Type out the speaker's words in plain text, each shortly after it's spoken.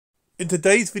In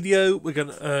today's video, we're going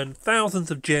to earn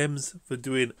thousands of gems for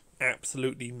doing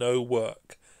absolutely no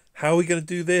work. How are we going to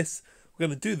do this? We're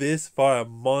going to do this via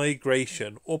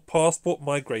migration or passport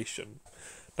migration.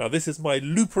 Now, this is my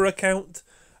Looper account.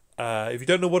 If you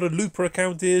don't know what a Looper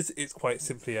account is, it's quite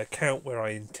simply an account where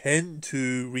I intend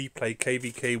to replay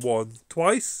KVK1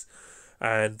 twice.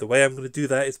 And the way I'm going to do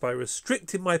that is by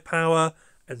restricting my power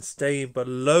and staying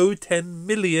below 10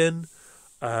 million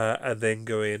and then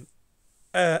going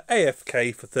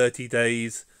AFK for 30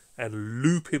 days and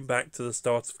looping back to the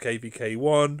start of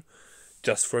KVK1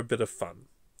 just for a bit of fun.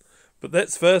 But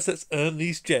let's earn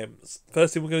these gems.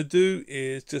 First thing we're going to do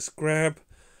is just grab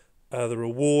the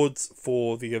rewards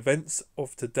for the events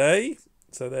of today.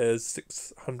 So there's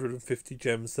 650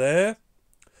 gems there.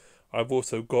 I've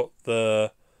also got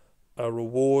the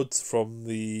rewards from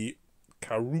the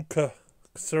Karuka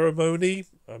ceremony.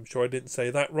 I'm sure I didn't say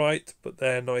that right, but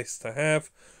they're nice to have.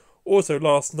 Also,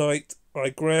 last night I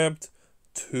grabbed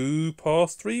 2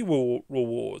 past 3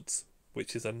 rewards,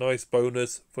 which is a nice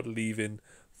bonus for leaving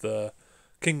the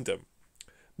kingdom.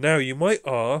 Now, you might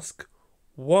ask,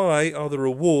 why are the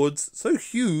rewards so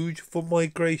huge for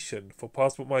migration, for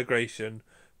passport migration,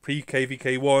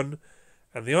 pre-KVK1?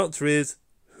 And the answer is,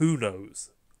 who knows?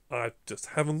 I just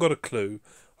haven't got a clue.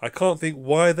 I can't think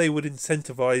why they would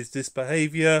incentivize this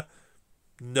behavior.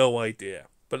 No idea.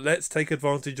 But let's take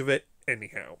advantage of it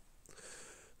anyhow.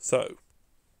 So,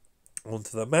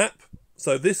 onto the map.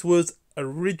 So this was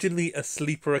originally a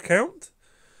sleeper account,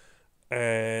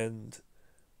 and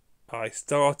I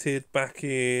started back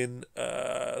in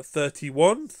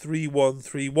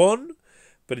 3131,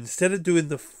 but instead of doing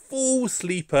the full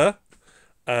sleeper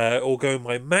or going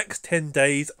my max 10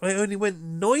 days, I only went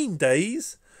 9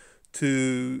 days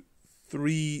to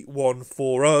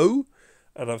 3140,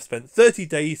 and I've spent 30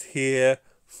 days here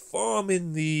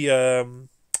farming the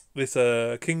this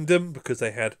kingdom because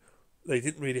they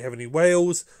didn't really have any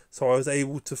whales, so I was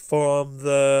able to farm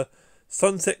the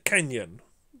Sunset Canyon.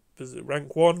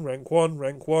 Rank 1, rank 1,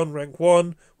 rank 1, rank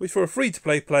 1, which for a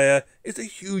free-to-play player is a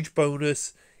huge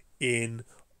bonus in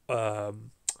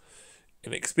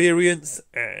experience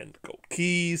and gold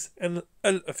keys and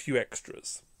a few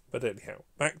extras. But anyhow,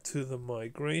 back to the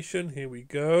migration. Here we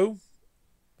go.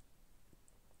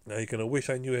 Now you're going to wish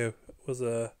I knew it was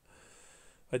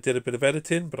I did a bit of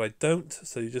editing, but I don't,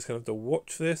 so you're just going to have to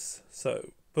watch this.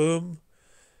 So, boom,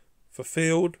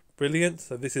 fulfilled, brilliant.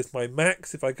 So this is my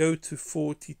max. If I go to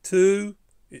 42,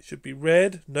 it should be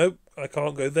red. Nope, I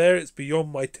can't go there. It's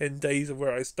beyond my 10 days of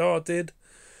where I started,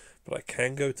 but I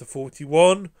can go to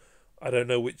 41. I don't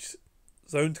know which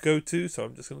zone to go to, so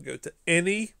I'm just going to go to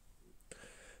any.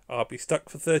 I'll be stuck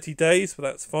for 30 days, but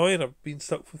that's fine. I've been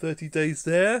stuck for 30 days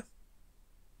there.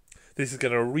 This is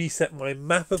going to reset my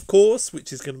map, of course,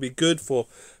 which is going to be good for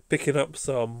picking up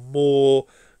some more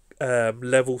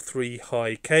level 3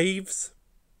 high caves.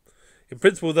 In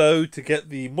principle, though, to get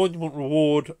the monument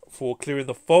reward for clearing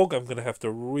the fog, I'm going to have to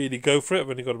really go for it. I've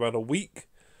only got about a week.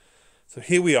 So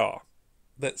here we are.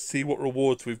 Let's see what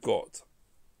rewards we've got.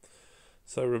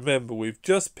 So remember, we've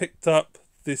just picked up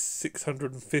this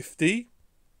 650.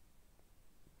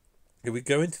 If we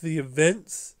go into the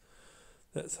events,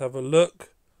 let's have a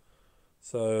look.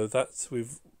 So that's I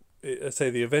say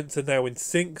the events are now in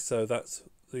sync, so that's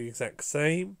the exact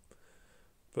same.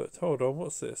 But hold on,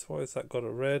 what's this? Why has that got a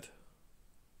red?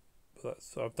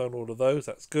 I've done all of those,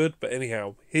 that's good. But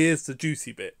anyhow, here's the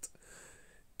juicy bit.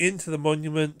 Into the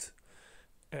monument,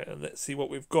 and let's see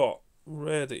what we've got.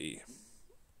 Ready.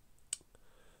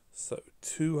 So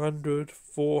 200,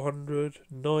 400,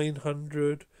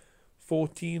 900,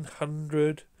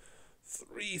 1400,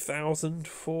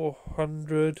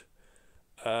 3400,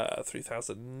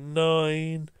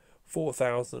 3009,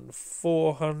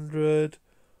 4400,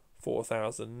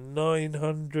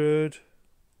 4900,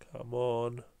 come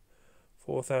on,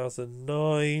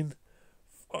 4009,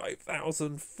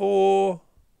 5004,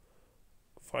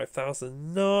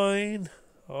 5009,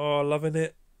 oh, loving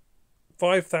it,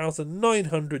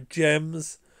 5900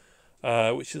 gems,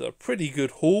 which is a pretty good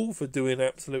haul for doing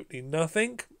absolutely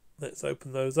nothing. Let's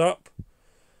open those up.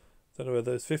 Don't know where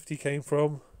those 50 came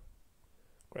from.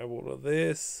 Grab all of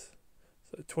this.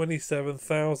 So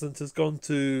 27,000 has gone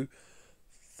to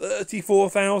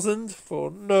 34,000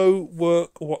 for no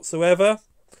work whatsoever.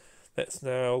 Let's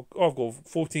now... Oh, I've got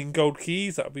 14 gold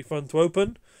keys. That'll be fun to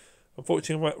open.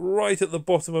 Unfortunately, I'm right at the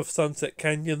bottom of Sunset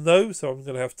Canyon, though, so I'm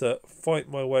going to have to fight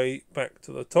my way back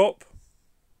to the top.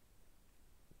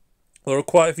 There are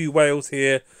quite a few whales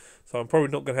here, so I'm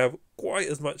probably not going to have quite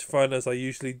as much fun as I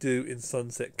usually do in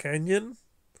Sunset Canyon.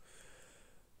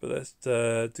 But let's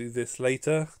do this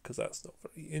later, because that's not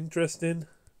very interesting.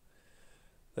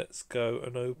 Let's go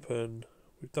and open.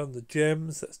 We've done the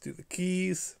gems. Let's do the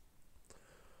keys.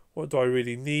 What do I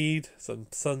really need? Some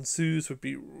Sun Tzus would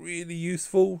be really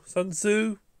useful. Sun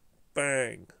Tzu.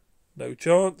 Bang. No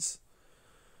chance.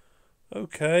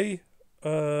 Okay.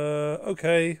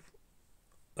 Okay.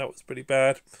 That was pretty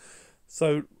bad.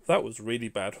 So that was really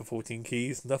bad for 14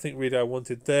 keys. Nothing really I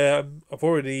wanted there. I've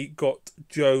already got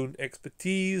Joan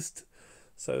expertised.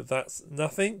 So that's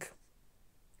nothing.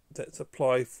 Let's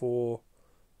apply for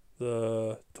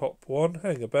the top one.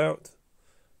 Hang about.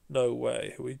 No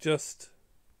way. We've just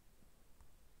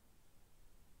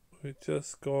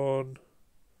gone.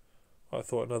 I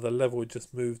thought another level had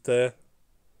just moved there.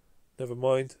 Never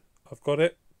mind. I've got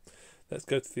it. Let's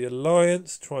go to the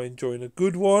Alliance. Try and join a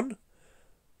good one.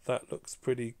 That looks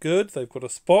pretty good. They've got a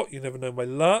spot. You never know my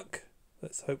luck.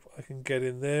 Let's hope I can get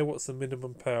in there. What's the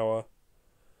minimum power?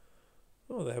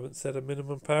 Oh, they haven't said a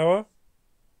minimum power.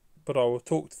 But I will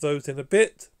talk to those in a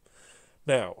bit.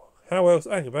 Now, how else?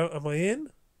 Hang about. Am I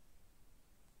in?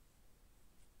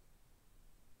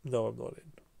 No, I'm not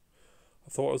in. I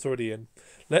thought I was already in.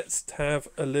 Let's have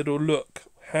a little look.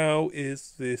 How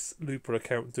is this Looper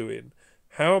account doing?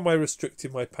 How am I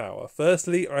restricting my power?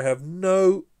 Firstly, I have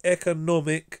no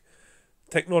economic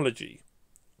technology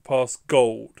past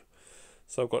gold.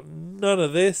 So I've got none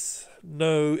of this,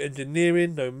 no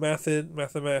engineering, no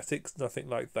mathematics, nothing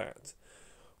like that.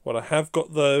 What I have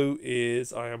got though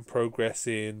is I am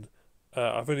progressing.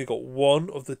 I've only got one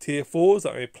of the tier 4s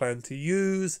that I plan to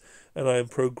use, and I am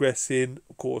progressing,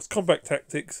 of course, combat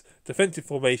tactics, defensive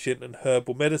formation, and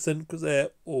herbal medicine because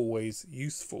they're always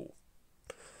useful.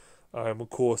 I am, of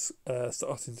course,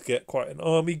 starting to get quite an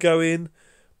army going.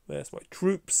 There's my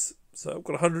troops. So I've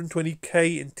got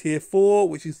 120k in tier 4,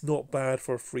 which is not bad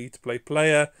for a free-to-play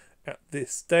player at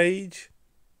this stage.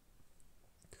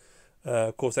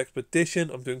 Of course, expedition,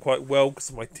 I'm doing quite well because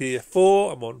of my tier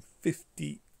 4. I'm on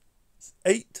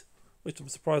 58, which I'm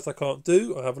surprised I can't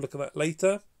do. I'll have a look at that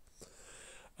later.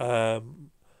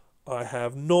 I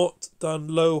have not done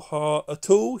Lohar at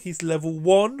all. He's level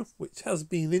 1, which has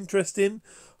been interesting.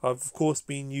 I've, of course,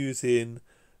 been using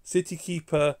City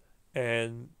Keeper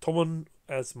and Tomon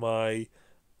as my,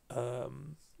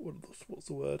 what's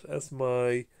the word? As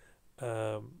my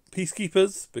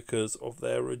peacekeepers because of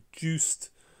their reduced,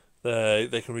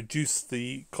 they can reduce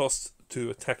the cost to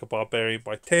attack a barbarian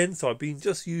by 10. So I've been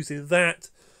just using that.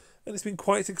 And it's been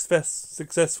quite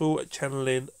successful at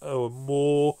channeling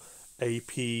more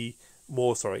AP,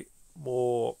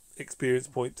 more experience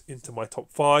points into my top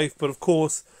 5. But of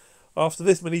course, after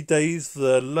this many days,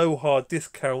 the Lohar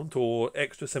discount or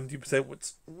extra 70% would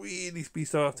really be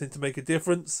starting to make a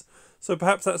difference. So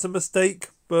perhaps that's a mistake,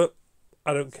 but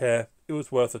I don't care. It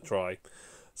was worth a try.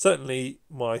 Certainly,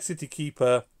 my City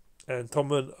Keeper and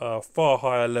Tommen are far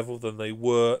higher level than they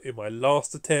were in my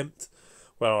last attempt,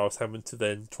 where I was having to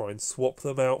then try and swap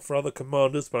them out for other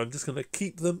commanders, but I'm just going to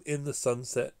keep them in the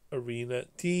Sunset Arena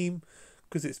team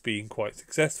because it's been quite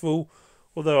successful.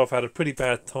 Although I've had a pretty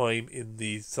bad time in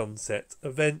these Sunset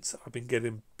events, I've been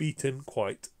getting beaten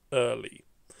quite early.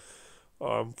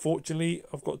 Unfortunately,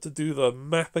 I've got to do the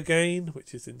map again,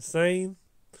 which is insane.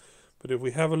 But if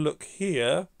we have a look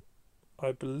here,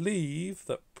 I believe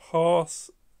that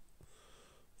pass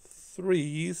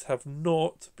 3s have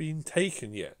not been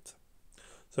taken yet.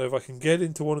 So if I can get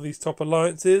into one of these top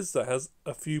alliances that has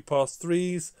a few pass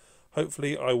 3s,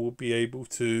 hopefully I will be able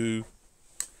to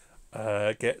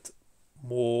get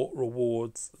more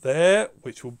rewards there,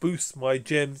 which will boost my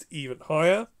gems even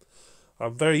higher.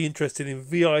 I'm very interested in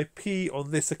VIP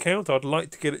on this account. I'd like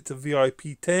to get it to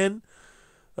VIP 10,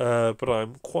 but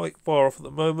I'm quite far off at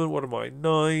the moment. What am I?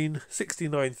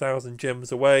 69,000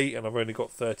 gems away, and I've only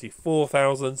got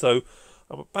 34,000, so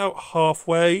I'm about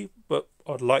halfway, but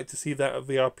I'd like to see that at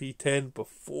VIP 10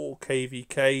 before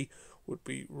KVK would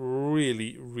be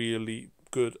really, really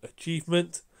good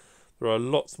achievement. There are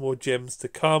lots more gems to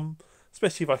come,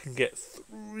 especially if I can get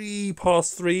 3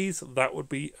 pass 3s. That would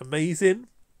be amazing.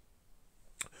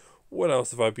 What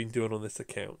else have I been doing on this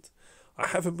account? I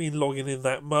haven't been logging in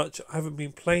that much. I haven't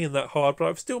been playing that hard, but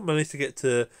I've still managed to get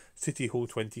to City Hall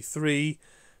 23,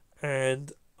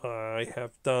 and I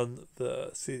have done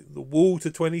the wall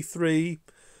to 23.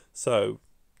 So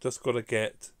just got to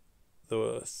get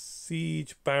the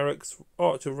siege barracks,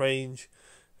 archer range,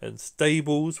 and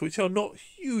stables, which are not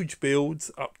huge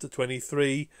builds, up to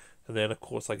 23. And then, of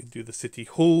course, I can do the City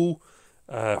Hall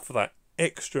for that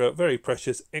extra, very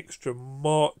precious extra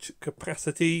march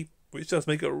capacity, which does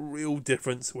make a real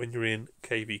difference when you're in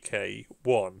KVK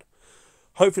 1.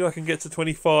 Hopefully I can get to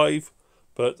 25,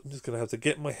 but I'm just going to have to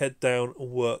get my head down and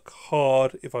work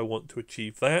hard if I want to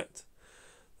achieve that.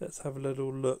 Let's have a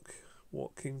little look.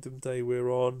 what Kingdom Day we're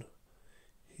on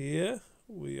here.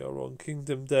 We are on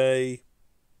Kingdom Day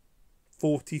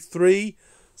 43.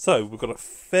 So we've got a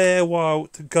fair while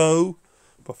to go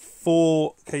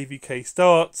before KVK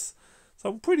starts. So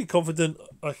I'm pretty confident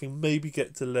I can maybe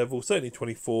get to level, certainly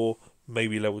 24,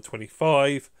 maybe level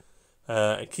 25,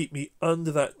 and keep me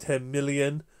under that 10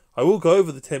 million. I will go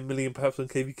over the 10 million perhaps when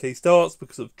KVK starts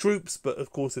because of troops, but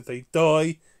of course if they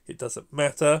die, it doesn't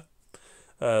matter.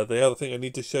 The other thing I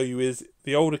need to show you is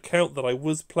the old account that I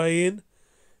was playing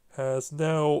has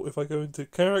now, if I go into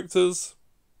characters,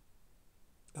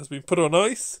 has been put on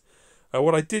ice.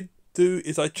 What I did do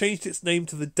is I changed its name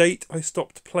to the date I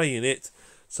stopped playing it,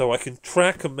 so I can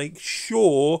track and make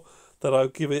sure that I'll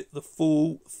give it the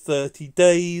full 30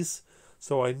 days,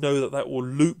 so I know that that will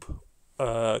loop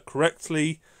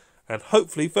correctly. And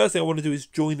hopefully, first thing I want to do is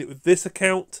join it with this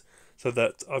account, so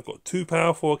that I've got two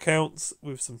powerful accounts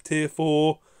with some tier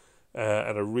 4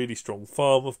 and a really strong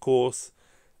farm, of course.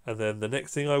 And then the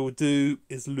next thing I will do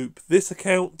is loop this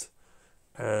account,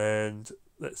 and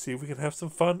let's see if we can have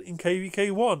some fun in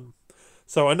KVK 1.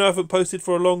 So I know I haven't posted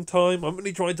for a long time. I'm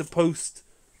really trying to post.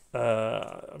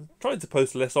 I'm trying to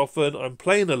post less often. I'm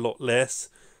playing a lot less.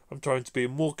 I'm trying to be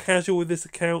more casual with this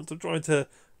account. I'm trying to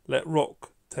let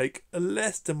Rock take a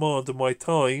less demand of my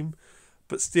time,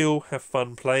 but still have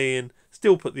fun playing.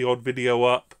 Still put the odd video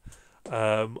up.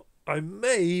 I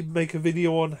may make a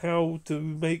video on how to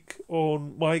make,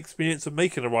 on my experience of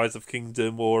making a Rise of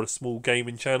Kingdom or a small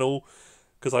gaming channel,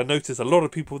 because I notice a lot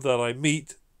of people that I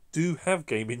meet do have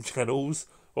gaming channels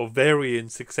or varying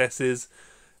successes,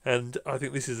 and I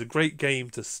think this is a great game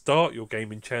to start your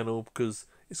gaming channel because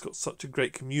it's got such a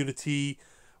great community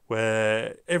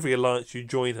where every alliance you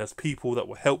join has people that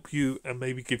will help you and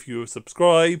maybe give you a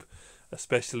subscribe,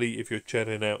 especially if you're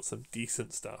churning out some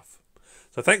decent stuff.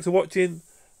 So thanks for watching.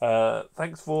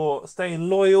 Thanks for staying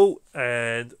loyal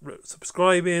and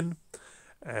subscribing,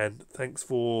 and thanks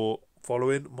for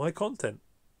following my content.